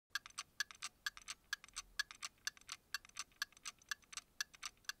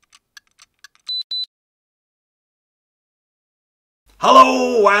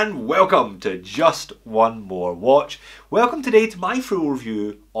Hello and welcome to Just One More Watch. Welcome today to my full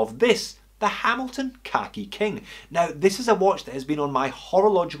review of this, the Hamilton Khaki King. Now this is a watch that has been on my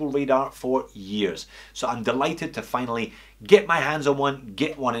horological radar for years, so I'm delighted to finally get my hands on one,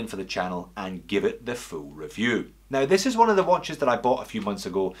 get one in for the channel and give it the full review. Now this is one of the watches that I bought a few months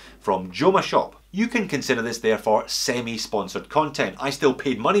ago from Joma Shop. You can consider this therefore semi-sponsored content. I still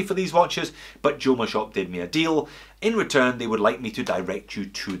paid money for these watches, but Joma Shop did me a deal. In return, they would like me to direct you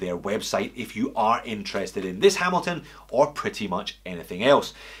to their website if you are interested in this Hamilton or pretty much anything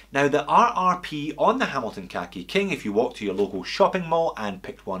else. Now the RRP on the Hamilton Khaki King, if you walk to your local shopping mall and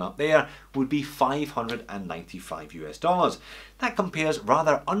picked one up there, would be $595 US. That compares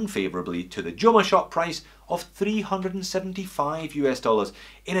rather unfavourably to the Joma Shop price of $375 US.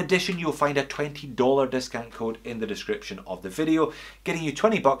 In addition, you'll find a $20 discount code in the description of the video, getting you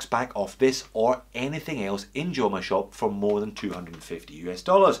 20 bucks back off this or anything else in Joma Shop for more than $250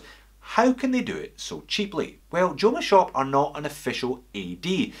 US. How can they do it so cheaply? Well, Joma Shop are not an official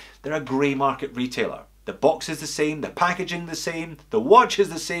AD. They're a grey market retailer. The box is the same, the packaging the same, the watch is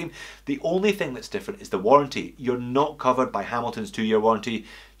the same. The only thing that's different is the warranty. You're not covered by Hamilton's 2-year warranty,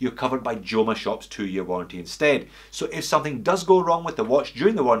 you're covered by Joma Shop's 2-year warranty instead. So if something does go wrong with the watch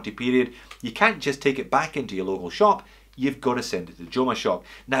during the warranty period, you can't just take it back into your local shop, you've got to send it to Joma Shop.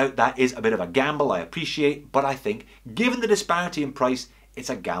 Now that is a bit of a gamble, I appreciate, but I think given the disparity in price, it's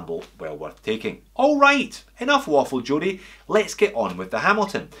a gamble well worth taking. Alright, enough waffle Jody, let's get on with the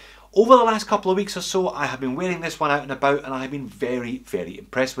Hamilton. Over the last couple of weeks or so, I have been wearing this one out and about and I have been very, very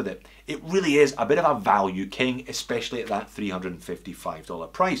impressed with it. It really is a bit of a value king, especially at that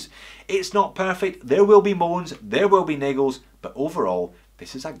 $355 price. It's not perfect, there will be moans, there will be niggles, but overall,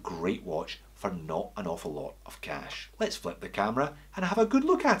 this is a great watch for not an awful lot of cash. Let's flip the camera and have a good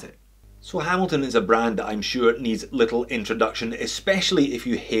look at it. So Hamilton is a brand that I'm sure needs little introduction, especially if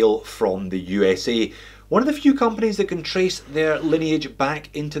you hail from the USA. One of the few companies that can trace their lineage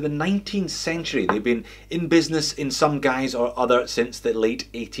back into the 19th century. They've been in business in some guise or other since the late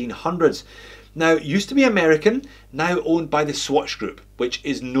 1800s. Now, used to be American, now owned by the Swatch Group, which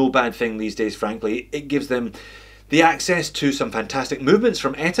is no bad thing these days, frankly. It gives them the access to some fantastic movements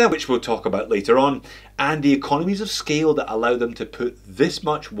from ETA, which we'll talk about later on, and the economies of scale that allow them to put this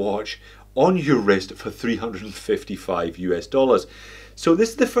much watch on your wrist for $355 US. So this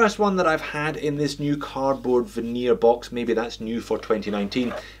is the first one that I've had in this new cardboard veneer box. Maybe that's new for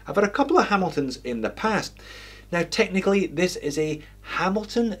 2019. I've had a couple of Hamiltons in the past. Now technically this is a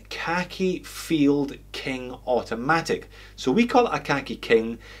Hamilton Khaki Field King Automatic. So we call it a Khaki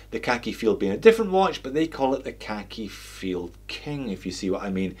King, the Khaki Field being a different watch, but they call it the Khaki Field King, if you see what I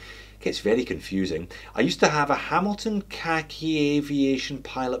mean. It gets very confusing. I used to have a Hamilton Khaki Aviation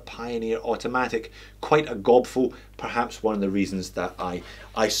Pilot Pioneer Automatic, quite a gobful, perhaps one of the reasons that I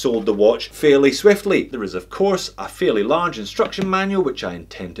sold the watch fairly swiftly. There is of course a fairly large instruction manual, which I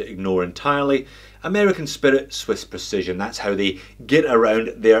intend to ignore entirely. American Spirit, Swiss Precision, that's how they get around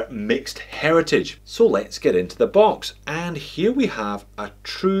their mixed heritage. So let's get into the box. And here we have a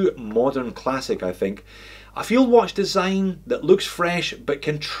true modern classic, I think. A field watch design that looks fresh but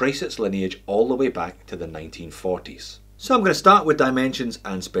can trace its lineage all the way back to the 1940s. So I'm going to start with dimensions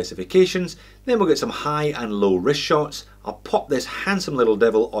and specifications, then we'll get some high and low wrist shots. I'll pop this handsome little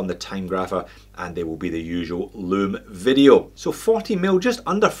devil on the time grapher and there will be the usual loom video. So 40mm, just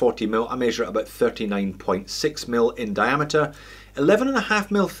under 40mm, I measure about 39.6mm in diameter,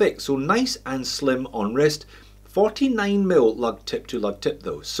 11.5mm thick, so nice and slim on wrist. 49mm lug tip to lug tip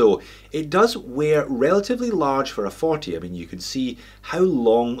though, so it does wear relatively large for a 40. I mean, you can see how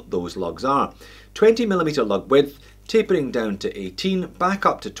long those lugs are. 20mm lug width, tapering down to 18, back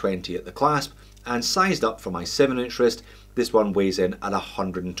up to 20 at the clasp, and sized up for my 7-inch wrist. This one weighs in at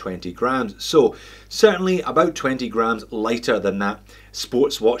 120 grams, so certainly about 20 grams lighter than that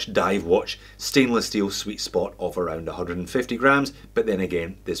sports watch, dive watch, stainless steel sweet spot of around 150 grams, but then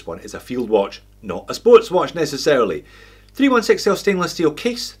again, this one is a field watch, not a sports watch necessarily. 316L stainless steel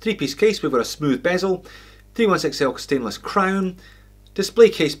case, 3-piece case, we've got a smooth bezel, 316L stainless crown, display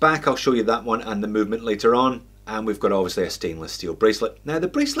case back, I'll show you that one and the movement later on. And we've got obviously a stainless steel bracelet. Now the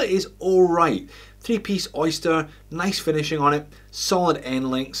bracelet is alright. 3-piece oyster, nice finishing on it, solid end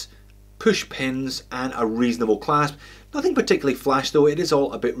links, push pins and a reasonable clasp. Nothing particularly flash though, it is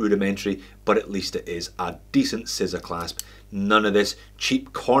all a bit rudimentary, but at least it is a decent scissor clasp. None of this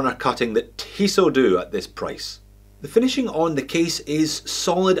cheap corner cutting that Tissot do at this price. The finishing on the case is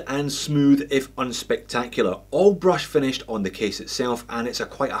solid and smooth if unspectacular. All brush finished on the case itself, and it's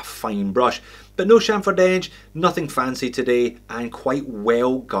quite a fine brush. But no chamfered edge, nothing fancy today, and quite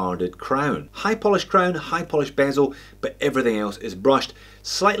well guarded crown. High polished crown, high polished bezel, but everything else is brushed.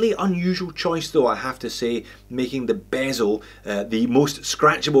 Slightly unusual choice though, I have to say, making the bezel the most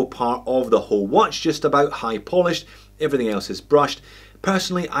scratchable part of the whole watch, just about high polished. Everything else is brushed.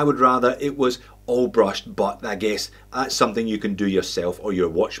 Personally, I would rather it was all brushed, but I guess that's something you can do yourself or your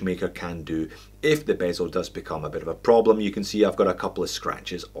watchmaker can do if the bezel does become a bit of a problem. You can see I've got a couple of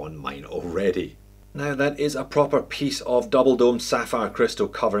scratches on mine already. Now that is a proper piece of double dome sapphire crystal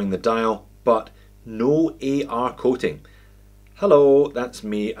covering the dial, but no AR coating. Hello, that's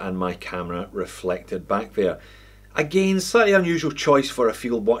me and my camera reflected back there. Again, slightly unusual choice for a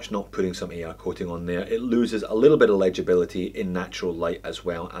field watch, not putting some AR coating on there. It loses a little bit of legibility in natural light as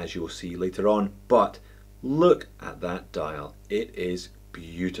well, as you'll see later on. But look at that dial. It is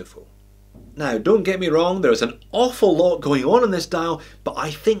beautiful. Now, don't get me wrong, there's an awful lot going on in this dial, but I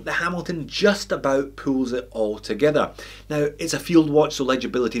think the Hamilton just about pulls it all together. Now, it's a field watch, so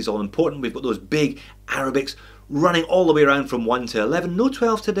legibility is all important. We've got those big Arabics running all the way around from 1 to 11. No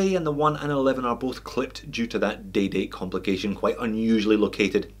 12 today, and the 1 and 11 are both clipped due to that day-date complication, quite unusually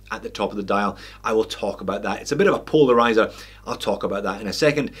located at the top of the dial. I will talk about that. It's a bit of a polarizer. I'll talk about that in a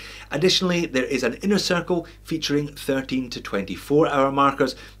second. Additionally, there is an inner circle featuring 13 to 24 hour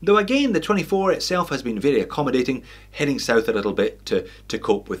markers, though again the 24 itself has been very accommodating, heading south a little bit to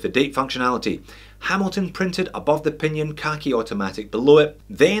cope with the date functionality. Hamilton printed above the pinion, Khaki automatic below it.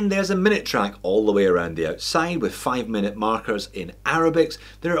 Then there's a minute track all the way around the outside with 5-minute markers in Arabics.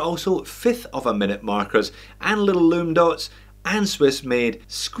 There are also 1/5 of a minute markers and little loom dots and Swiss made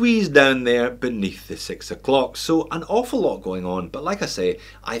squeezed down there beneath the 6 o'clock. So an awful lot going on, but like I say,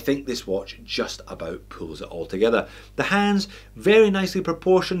 I think this watch just about pulls it all together. The hands, very nicely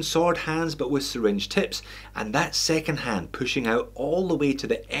proportioned sword hands but with syringe tips, and that second hand pushing out all the way to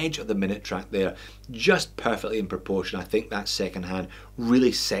the edge of the minute track there, just perfectly in proportion. I think that second hand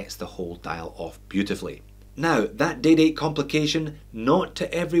really sets the whole dial off beautifully. Now, that day-date complication, not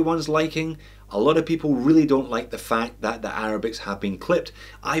to everyone's liking. A lot of people really don't like the fact that the Arabics have been clipped.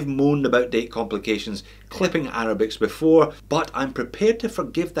 I've moaned about date complications clipping Arabics before, but I'm prepared to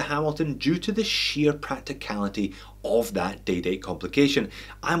forgive the Hamilton due to the sheer practicality of that day-date complication.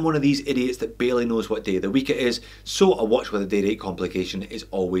 I'm one of these idiots that barely knows what day of the week it is, so a watch with a day-date complication is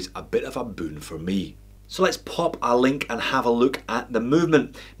always a bit of a boon for me. So let's pop a link and have a look at the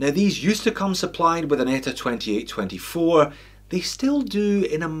movement. Now, these used to come supplied with an ETA 2824. They still do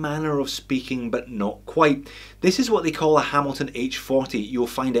in a manner of speaking, but not quite. This is what they call a Hamilton H40. You'll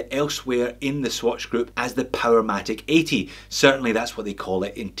find it elsewhere in the Swatch group as the Powermatic 80. Certainly that's what they call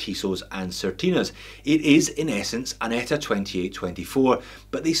it in Tissot's and Certinas. It is in essence an ETA 2824,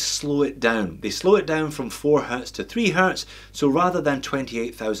 but they slow it down. They slow it down from 4 Hz to 3 Hz, so rather than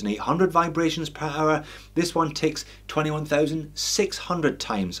 28,800 vibrations per hour, this one ticks 21,600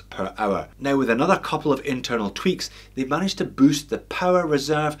 times per hour. Now, with another couple of internal tweaks, they've managed to boost the power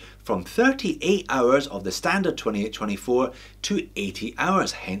reserve from 38 hours of the standard 2824 to 80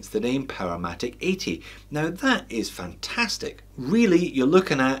 hours, hence the name Powermatic 80. Now that is fantastic. Really, you're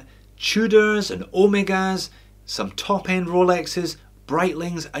looking at Tudors and Omegas, some top-end Rolexes,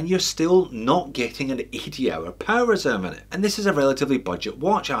 Breitlings, and you're still not getting an 80-hour power reserve in it. And this is a relatively budget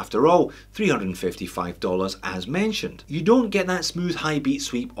watch after all, $355 as mentioned. You don't get that smooth high beat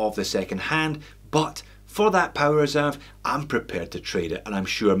sweep of the second hand, but for that power reserve, I'm prepared to trade it, and I'm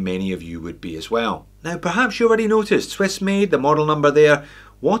sure many of you would be as well. Now, perhaps you already noticed, Swiss made, the model number there,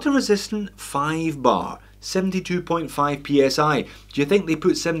 water resistant 5 bar, 72.5 psi. Do you think they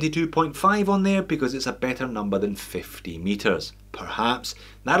put 72.5 on there because it's a better number than 50 meters? Perhaps.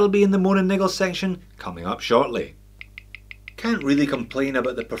 That'll be in the moan and niggles section coming up shortly. Can't really complain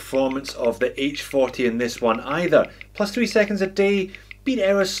about the performance of the H40 in this one either. Plus 3 seconds a day. Beat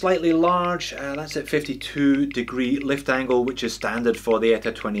error is slightly large, that's at 52° lift angle, which is standard for the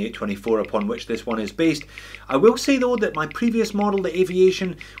ETA 2824 upon which this one is based. I will say though that my previous model, the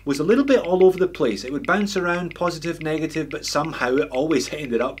Aviation, was a little bit all over the place. It would bounce around, positive, negative, but somehow it always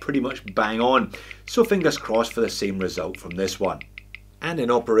ended up pretty much bang on. So fingers crossed for the same result from this one. And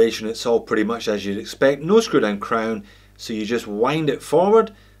in operation it's all pretty much as you'd expect, no screw down crown, so you just wind it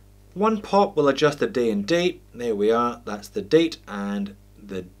forward. One pop will adjust the day and date. There we are, that's the date, and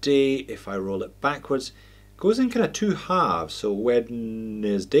the day, if I roll it backwards, goes in kind of 2 halves. So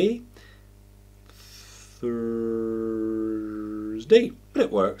Wednesday, Thursday, but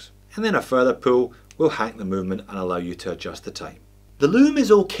it works. And then a further pull will hack the movement and allow you to adjust the time. The loom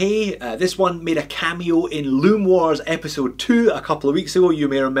is okay. This one made a cameo in Loom Wars episode 2 a couple of weeks ago, you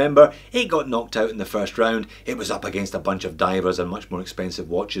may remember. It got knocked out in the first round. It was up against a bunch of divers and much more expensive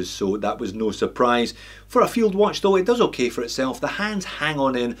watches, so that was no surprise. For a field watch though, it does okay for itself. The hands hang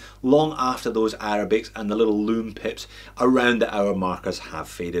on in long after those Arabics and the little loom pips around the hour markers have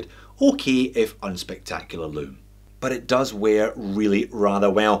faded. Okay if unspectacular loom. But it does wear really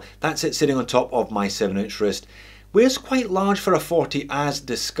rather well. That's it sitting on top of my 7-inch wrist. Wears quite large for a 40 as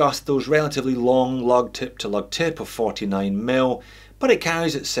discussed, those relatively long lug tip to lug tip of 49mm, but it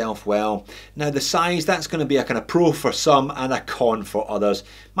carries itself well. Now the size, that's going to be a kind of pro for some and a con for others.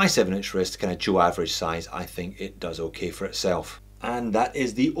 My 7-inch wrist, kind of Joe average size, I think it does okay for itself. And that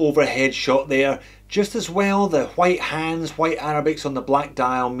is the overhead shot there. Just as well, the white hands, white Arabics on the black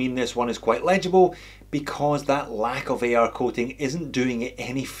dial mean this one is quite legible, because that lack of AR coating isn't doing it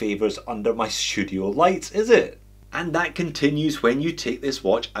any favours under my studio lights, is it? And that continues when you take this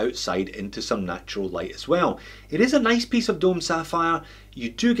watch outside into some natural light as well. It is a nice piece of domed sapphire.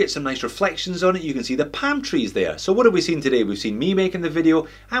 You do get some nice reflections on it. You can see the palm trees there. So what have we seen today? We've seen me making the video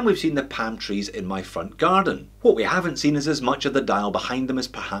and we've seen the palm trees in my front garden. What we haven't seen is as much of the dial behind them as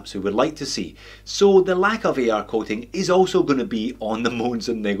perhaps we would like to see. So the lack of AR coating is also going to be on the moans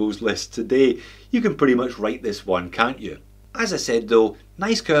and niggles list today. You can pretty much write this one, can't you? As I said though,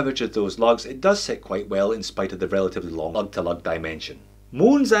 nice curvature to those lugs. It does sit quite well in spite of the relatively long lug to lug dimension.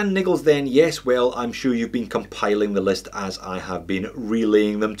 Moans and niggles then, yes, well, I'm sure you've been compiling the list as I have been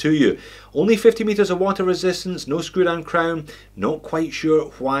relaying them to you. Only 50 metres of water resistance, no screw down crown, not quite sure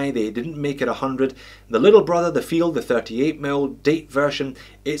why they didn't make it 100. The little brother, the Field, the 38mm date version,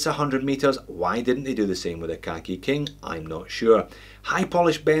 it's 100 metres. Why didn't they do the same with the Khaki King? I'm not sure. High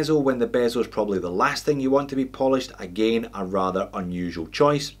polished bezel when the bezel is probably the last thing you want to be polished. Again, a rather unusual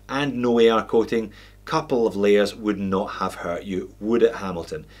choice. And no AR coating. Couple of layers would not have hurt you, would it,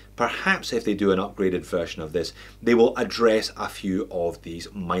 Hamilton? Perhaps if they do an upgraded version of this, they will address a few of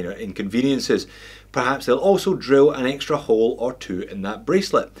these minor inconveniences. Perhaps they'll also drill an extra hole or two in that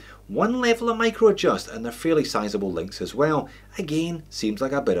bracelet. One level of micro adjust and they're fairly sizable links as well. Again, seems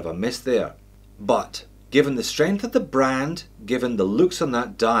like a bit of a miss there. But given the strength of the brand, given the looks on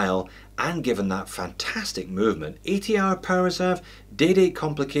that dial, and given that fantastic movement, 80-hour power reserve, day-date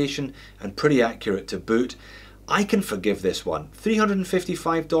complication, and pretty accurate to boot, I can forgive this one.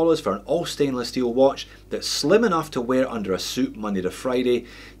 $355 for an all stainless steel watch that's slim enough to wear under a suit Monday to Friday.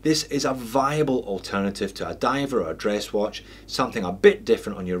 This is a viable alternative to a diver or a dress watch, something a bit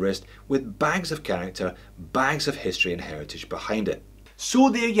different on your wrist with bags of character, bags of history and heritage behind it. So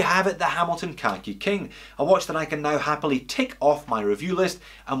there you have it, the Hamilton Khaki King, a watch that I can now happily tick off my review list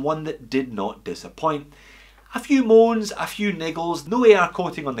and one that did not disappoint. A few moans, a few niggles, no AR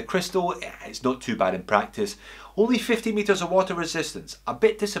coating on the crystal, it's not too bad in practice. Only 50 metres of water resistance, a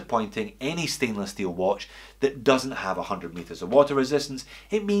bit disappointing. Any stainless steel watch that doesn't have 100 metres of water resistance,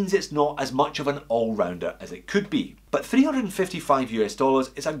 it means it's not as much of an all-rounder as it could be. But $355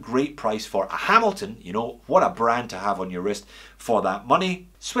 US is a great price for a Hamilton, you know, what a brand to have on your wrist for that money.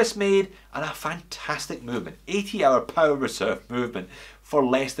 Swiss made and a fantastic movement, 80-hour power reserve movement for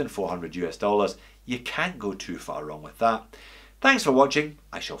less than $400 US. You can't go too far wrong with that. Thanks for watching,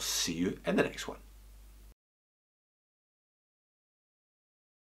 I shall see you in the next one.